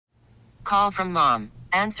call from mom.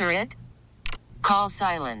 Answer it. Call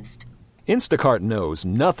silenced. Instacart knows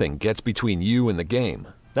nothing gets between you and the game.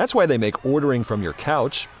 That's why they make ordering from your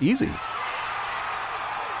couch easy.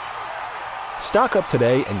 Stock up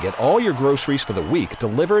today and get all your groceries for the week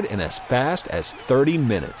delivered in as fast as 30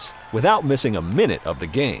 minutes without missing a minute of the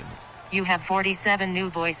game. You have 47 new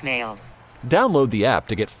voicemails. Download the app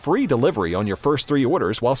to get free delivery on your first 3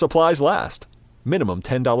 orders while supplies last. Minimum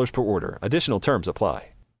 $10 per order. Additional terms apply.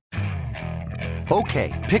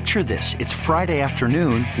 Okay, picture this. It's Friday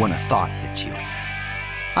afternoon when a thought hits you.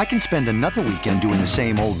 I can spend another weekend doing the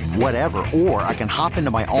same old whatever, or I can hop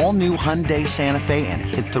into my all-new Hyundai Santa Fe and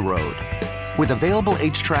hit the road. With available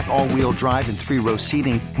H-Track all-wheel drive and 3-row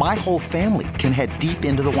seating, my whole family can head deep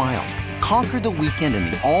into the wild. Conquer the weekend in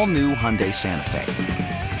the all-new Hyundai Santa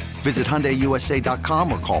Fe. Visit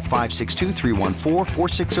HyundaiUSA.com or call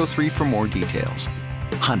 562-314-4603 for more details.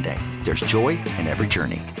 Hyundai, there's joy in every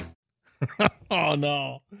journey. Oh,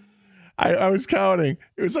 no. I was counting.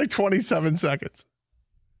 It was like 27 seconds.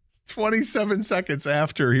 27 seconds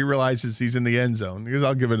after he realizes he's in the end zone. Because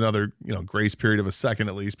I'll give another, grace period of a second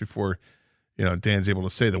at least before, Dan's able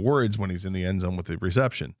to say the words when he's in the end zone with the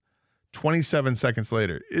reception. 27 seconds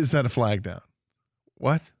later, is that a flag down?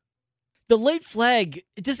 What? The late flag,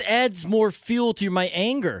 it just adds more fuel to my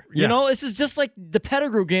anger. Yeah. This is just like the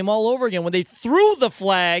Pettigrew game all over again when they threw the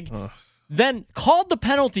flag, then called the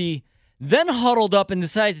penalty, then huddled up and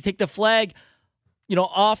decided to take the flag,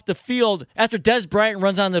 off the field after Des Bryant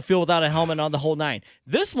runs on the field without a helmet on the whole 9.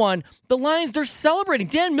 This one, the Lions, they're celebrating.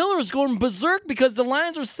 Dan Miller is going berserk because the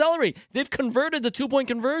Lions are celebrating. They've converted the 2-point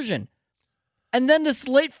conversion. And then this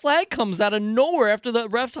late flag comes out of nowhere after the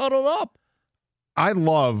refs huddled up. I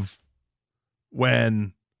love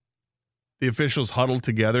when the officials huddle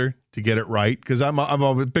together to get it right, because I'm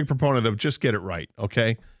a big proponent of just get it right,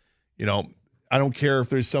 okay? I don't care if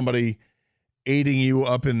there's somebody aiding you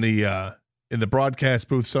up in the broadcast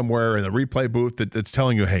booth somewhere, in the replay booth that's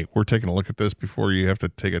telling you, hey, we're taking a look at this before you have to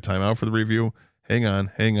take a timeout for the review. Hang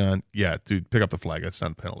on. Yeah, dude, pick up the flag. That's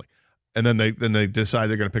not a penalty. And then they decide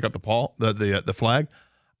they're going to pick up the flag.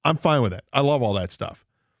 I'm fine with that. I love all that stuff.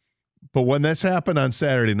 But when this happened on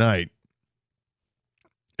Saturday night,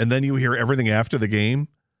 and then you hear everything after the game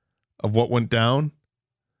of what went down,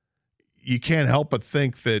 you can't help but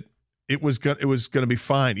think that it was going to be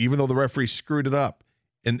fine, even though the referee screwed it up,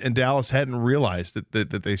 and Dallas hadn't realized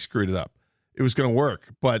that they screwed it up. It was going to work,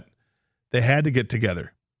 but they had to get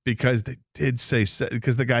together because the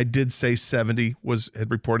guy did say 70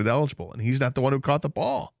 had reported eligible, and he's not the one who caught the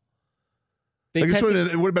ball. It would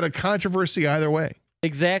have been a controversy either way.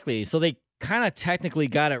 Exactly. So they kind of technically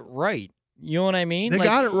got it right. You know what I mean? They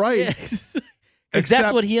got it right. Yeah.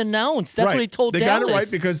 That's what he announced. That's right. what he told Dallas. They got it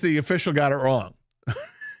right because the official got it wrong,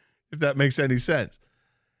 if that makes any sense.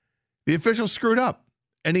 The official screwed up,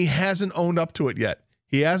 and he hasn't owned up to it yet.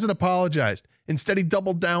 He hasn't apologized. Instead, he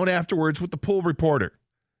doubled down afterwards with the pool reporter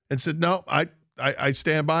and said, no, I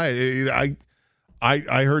stand by it.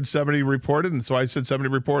 I heard 70 reported, and so I said 70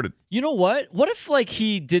 reported. You know what? What if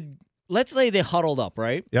he did, let's say they huddled up,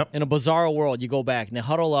 right? Yep. In a bizarre world, you go back, and they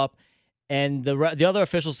huddle up, and the other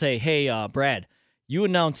officials say, hey, Brad, you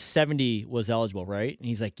announced 70 was eligible, right? And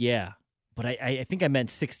he's like, yeah, but I think I meant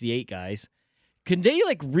 68, guys. Can they,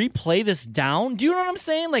 replay this down? Do you know what I'm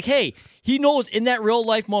saying? Hey, he knows in that real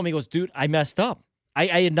life moment, he goes, dude, I messed up. I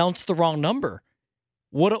announced the wrong number.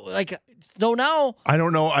 So now... I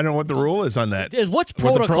don't know what the rule is on that. What's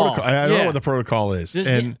protocol? I don't know what the protocol is.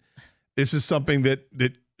 This is something that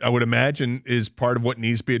I would imagine is part of what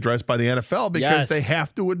needs to be addressed by the NFL, because they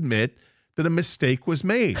have to admit that a mistake was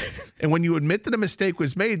made. And when you admit that a mistake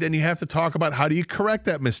was made, then you have to talk about how do you correct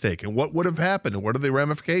that mistake and what would have happened and what are the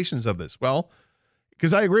ramifications of this. Well,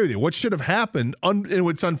 because I agree with you. What should have happened, and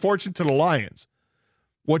it's unfortunate to the Lions,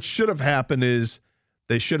 what should have happened is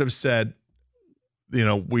they should have said,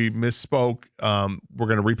 we misspoke. We're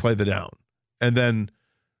going to replay the down. And then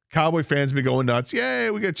Cowboy fans be going nuts.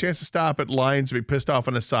 Yay, we get a chance to stop it. Lions be pissed off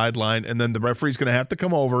on the sideline. And then the referee's going to have to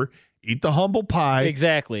come over, eat the humble pie.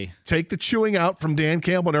 Exactly. Take the chewing out from Dan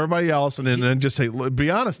Campbell and everybody else, and then just say, be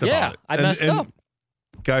honest about it. I messed up.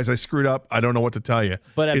 Guys, I screwed up. I don't know what to tell you.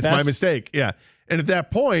 But it's my mistake. Yeah. And at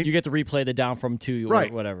that point, you get to replay the down from 2 or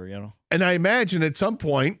whatever, And I imagine at some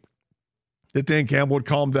point that Dan Campbell would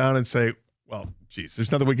calm down and say, well, geez,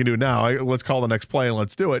 there's nothing we can do now. Let's call the next play and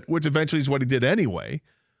let's do it, which eventually is what he did anyway.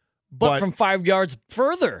 But from 5 yards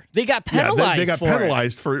further, they got penalized. Yeah, they got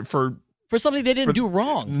penalized for something they didn't do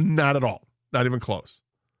wrong. Not at all. Not even close.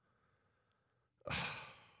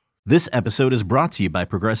 This episode is brought to you by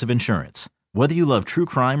Progressive Insurance. Whether you love true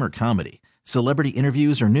crime or comedy, celebrity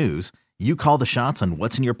interviews or news, You call the shots on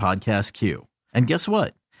what's in your podcast queue. And guess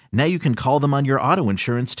what? Now you can call them on your auto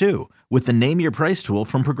insurance too with the Name Your Price tool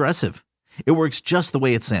from Progressive. It works just the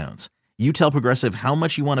way it sounds. You tell Progressive how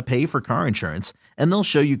much you want to pay for car insurance, and they'll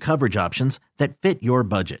show you coverage options that fit your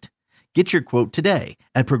budget. Get your quote today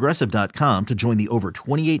at Progressive.com to join the over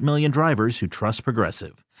 28 million drivers who trust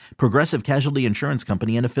Progressive. Progressive Casualty Insurance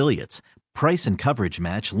Company and Affiliates. Price and coverage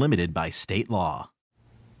match limited by state law.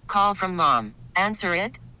 Call from mom. Answer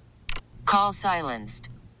it. Call silenced.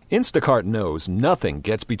 Instacart knows nothing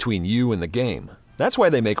gets between you and the game. That's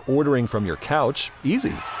why they make ordering from your couch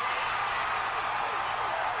easy.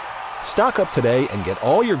 Stock up today and get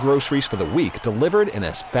all your groceries for the week delivered in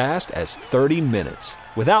as fast as 30 minutes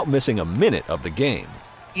without missing a minute of the game.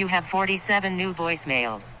 You have 47 new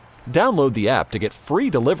voicemails. Download the app to get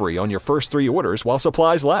free delivery on your first 3 orders while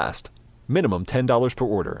supplies last. Minimum $10 per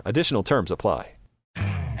order. Additional terms apply.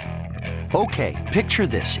 Okay, picture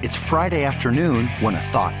this. It's Friday afternoon when a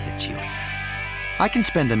thought hits you. I can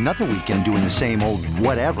spend another weekend doing the same old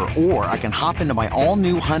whatever, or I can hop into my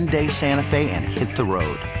all-new Hyundai Santa Fe and hit the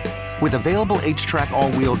road. With available H-Track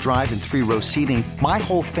all-wheel drive and 3-row seating, my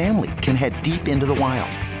whole family can head deep into the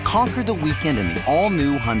wild. Conquer the weekend in the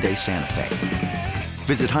all-new Hyundai Santa Fe.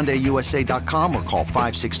 Visit HyundaiUSA.com or call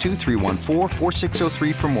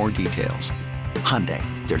 562-314-4603 for more details. Hyundai,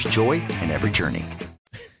 there's joy in every journey.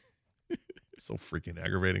 So freaking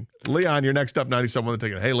aggravating. Leon, you're next up, 97 on the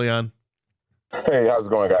ticket. Hey, Leon. Hey, how's it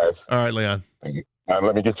going, guys? All right, Leon.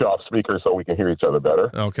 Let me get you off speaker so we can hear each other better.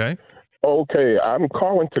 Okay. Okay, I'm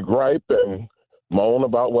calling to gripe and moan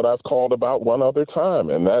about what I've called about one other time,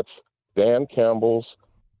 and that's Dan Campbell's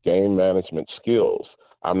game management skills.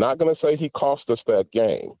 I'm not going to say he cost us that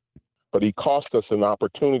game, but he cost us an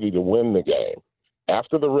opportunity to win the game.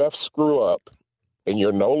 After the refs screw up and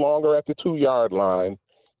you're no longer at the 2-yard line,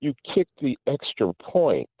 you kick the extra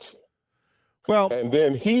point. Well, and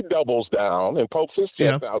then he doubles down and pokes his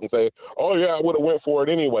chest out and say, "Oh yeah, I would have went for it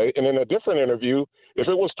anyway." And in a different interview, if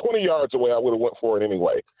it was 20 yards away, I would have went for it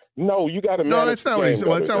anyway. No, you got to. No, that's not what he said.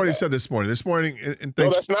 Well, that's not what he said this morning. This morning, no,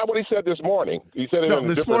 that's not what he said this morning. He said it no in a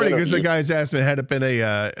this different morning because interview. the guys asked me had it been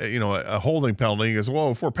a holding penalty. He goes, "Well,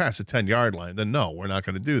 if we're past the 10-yard line, then no, we're not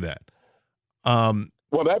going to do that."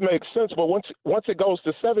 Well, that makes sense, but once it goes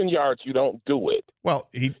to 7 yards, you don't do it. Well,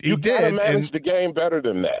 he you did. You manage the game better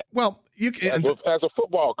than that. Well, as a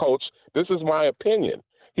football coach, this is my opinion.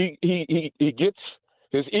 He gets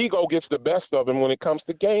his ego gets the best of him when it comes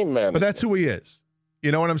to game management. But that's who he is.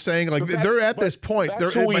 You know what I'm saying? Like they're at this point.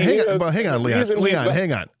 Hang on, Leon.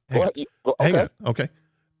 Hang on. Okay.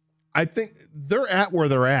 I think they're at where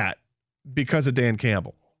they're at because of Dan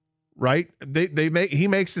Campbell. Right? He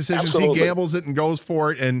makes decisions, Absolutely. He gambles it and goes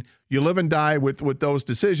for it, and you live and die with those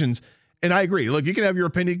decisions. And I agree. Look, you can have your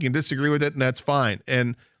opinion, you can disagree with it, and that's fine.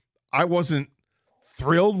 And I wasn't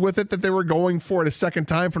thrilled with it that they were going for it a second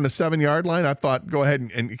time from the 7-yard line. I thought, go ahead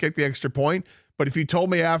and kick the extra point. But if you told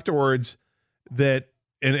me afterwards that,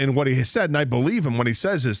 and what he said, and I believe him when he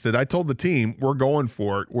says this, that I told the team, we're going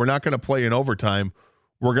for it. We're not going to play in overtime.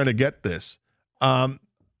 We're going to get this.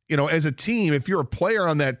 As a team, if you're a player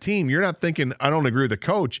on that team, you're not thinking, I don't agree with the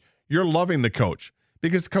coach. You're loving the coach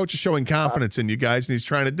because the coach is showing confidence in you guys, and he's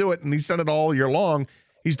trying to do it, and he's done it all year long.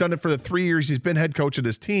 He's done it for the 3 years he's been head coach of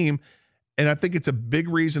this team, and I think it's a big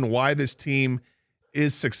reason why this team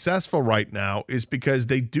is successful right now is because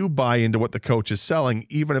they do buy into what the coach is selling,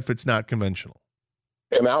 even if it's not conventional.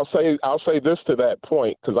 And I'll say this to that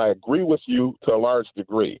point because I agree with you to a large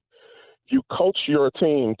degree. You coach your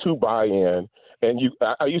team to buy in. And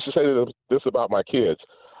I used to say this about my kids.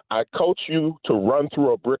 I coach you to run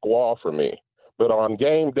through a brick wall for me, but on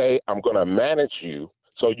game day, I'm going to manage you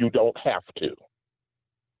so you don't have to.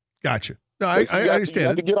 Gotcha. No, I understand. You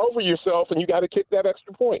have to get over yourself, and you got to kick that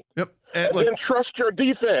extra point. Yep. And then trust your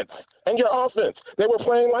defense and your offense. They were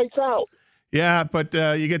playing lights out. Yeah, but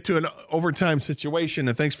you get to an overtime situation,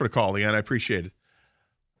 and thanks for the call, Leon. I appreciate it.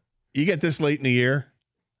 You get this late in the year,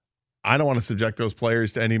 I don't want to subject those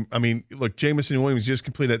players to any. I mean, look, Jamison Williams just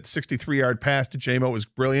completed a 63-yard pass to J-Mo. It was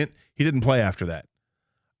brilliant. He didn't play after that.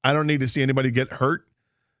 I don't need to see anybody get hurt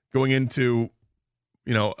going into,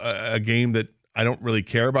 a game that I don't really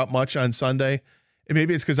care about much on Sunday. And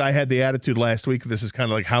maybe it's because I had the attitude last week. This is kind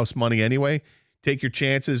of like house money anyway. Take your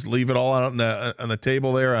chances, leave it all out on the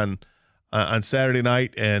table there on Saturday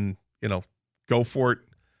night, and go for it.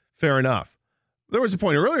 Fair enough. There was a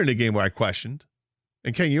point earlier in the game where I questioned.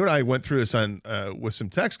 And Ken, you and I went through this on with some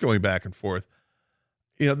text going back and forth.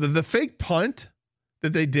 The fake punt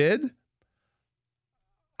that they did,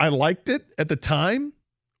 I liked it at the time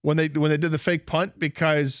when they did the fake punt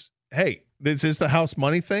because, hey, this is the house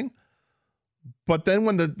money thing. But then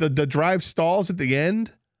when the drive stalls at the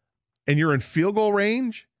end and you're in field goal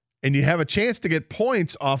range and you have a chance to get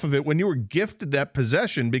points off of it when you were gifted that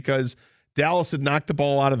possession because Dallas had knocked the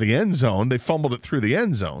ball out of the end zone, they fumbled it through the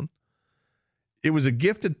end zone. It was a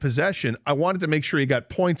gifted possession. I wanted to make sure you got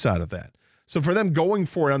points out of that. So for them going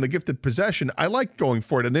for it on the gifted possession, I liked going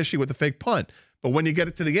for it initially with the fake punt. But when you get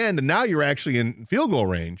it to the end and now you're actually in field goal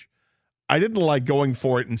range, I didn't like going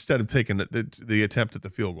for it instead of taking the attempt at the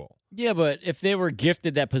field goal. Yeah, but if they were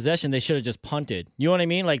gifted that possession, they should have just punted. You know what I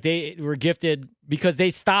mean? Like they were gifted because they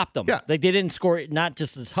stopped them. Yeah. Like they didn't score not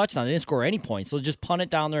just a touchdown. They didn't score any points. So just punt it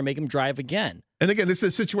down there and make them drive again. And again, this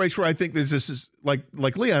is a situation where I think this is like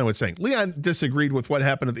Leon was saying. Leon disagreed with what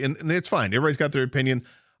happened at the end, and it's fine. Everybody's got their opinion.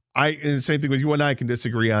 And the same thing with you and I can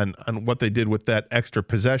disagree on what they did with that extra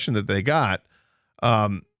possession that they got.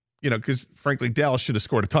 Because frankly, Dallas should have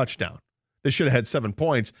scored a touchdown. They should have had 7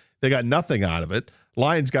 points. They got nothing out of it.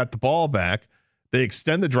 Lions got the ball back. They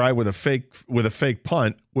extend the drive with a fake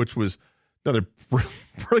punt, which was another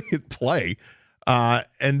brilliant play.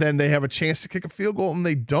 And then they have a chance to kick a field goal, and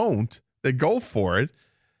they don't. They go for it.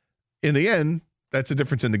 In the end, that's a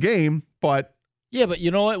difference in the game. But yeah, but you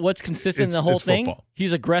know what? What's consistent in the whole thing? Football.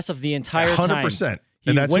 He's aggressive the entire 100%.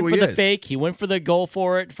 He that's went who for he the is. fake. He went for the goal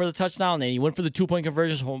for it for the touchdown. Then he went for the 2-point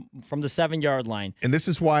conversion from the 7-yard line. And this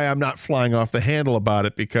is why I'm not flying off the handle about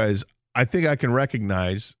it, because I think I can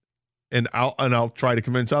recognize, and I'll try to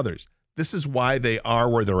convince others. This is why they are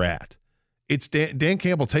where they're at. It's Dan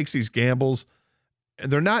Campbell takes these gambles,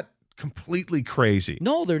 and they're not completely crazy.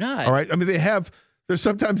 No, they're not. All right. I mean, there's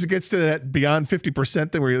sometimes it gets to that beyond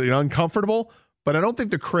 50% that where you're uncomfortable, but I don't think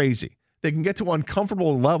they're crazy. They can get to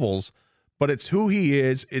uncomfortable levels. But it's who he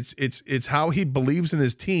is. It's how he believes in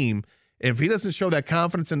his team. And if he doesn't show that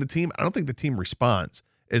confidence in the team, I don't think the team responds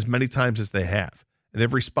as many times as they have. And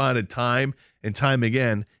they've responded time and time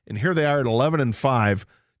again. And here they are at 11-5,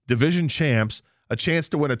 division champs, a chance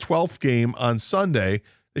to win a 12th game on Sunday.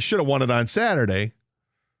 They should have won it on Saturday.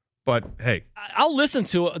 But hey, I'll listen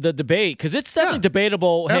to the debate because it's definitely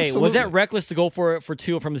debatable. Hey, absolutely. Was that reckless to go for it for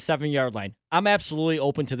 2 from the 7-yard line? I'm absolutely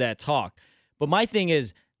open to that talk. But my thing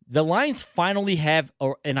is, the Lions finally have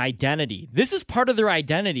an identity. This is part of their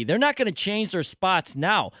identity. They're not going to change their spots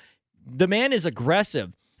now. The man is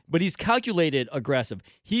aggressive, but he's calculated aggressive.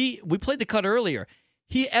 We played the cut earlier.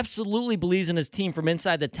 He absolutely believes in his team from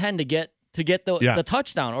inside the 10 to get the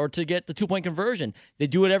touchdown or to get the 2-point conversion. They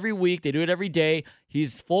do it every week. They do it every day.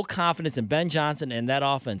 He's full confidence in Ben Johnson and that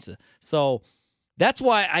offense. So that's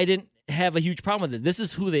why I didn't have a huge problem with it. This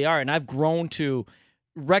is who they are, and I've grown to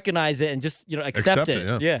recognize it and just accept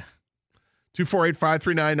it. Yeah.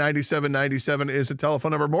 248-539-9797 is the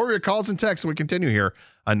telephone number. More of your calls and texts. We continue here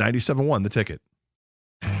on 97.1 The Ticket.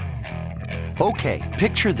 Okay,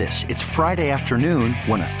 picture this. It's Friday afternoon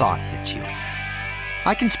when a thought hits you.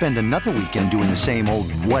 I can spend another weekend doing the same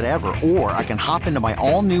old whatever, or I can hop into my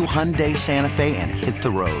all-new Hyundai Santa Fe and hit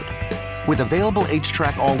the road. With available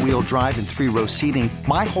H-Track all-wheel drive and 3-row seating,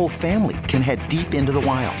 my whole family can head deep into the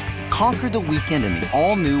wild. Conquer the weekend in the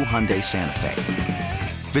all-new Hyundai Santa Fe.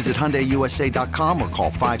 Visit HyundaiUSA.com or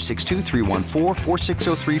call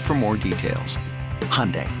 562-314-4603 for more details.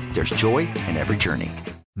 Hyundai, there's joy in every journey.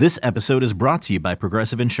 This episode is brought to you by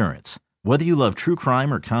Progressive Insurance. Whether you love true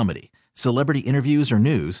crime or comedy, celebrity interviews or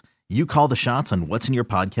news, you call the shots on what's in your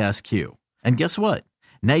podcast queue. And guess what?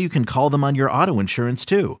 Now you can call them on your auto insurance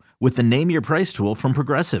too with the Name Your Price tool from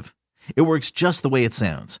Progressive. It works just the way it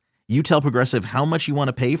sounds. You tell Progressive how much you want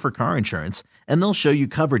to pay for car insurance, and they'll show you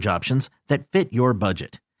coverage options that fit your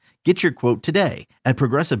budget. Get your quote today at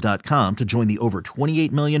Progressive.com to join the over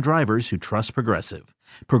 28 million drivers who trust Progressive.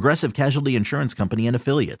 Progressive Casualty Insurance Company and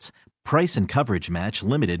Affiliates. Price and coverage match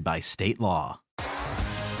limited by state law.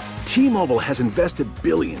 T-Mobile has invested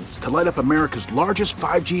billions to light up America's largest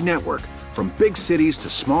 5G network, from big cities to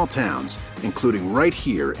small towns, including right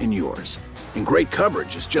here in yours. And great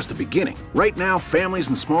coverage is just the beginning. Right now, families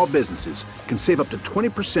and small businesses can save up to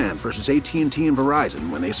 20% versus AT&T and Verizon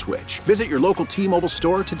when they switch. Visit your local T-Mobile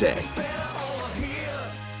store today.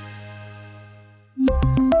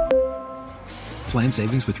 Plan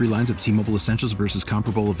savings with 3 lines of T-Mobile Essentials versus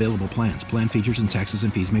comparable available plans. Plan features and taxes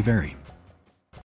and fees may vary.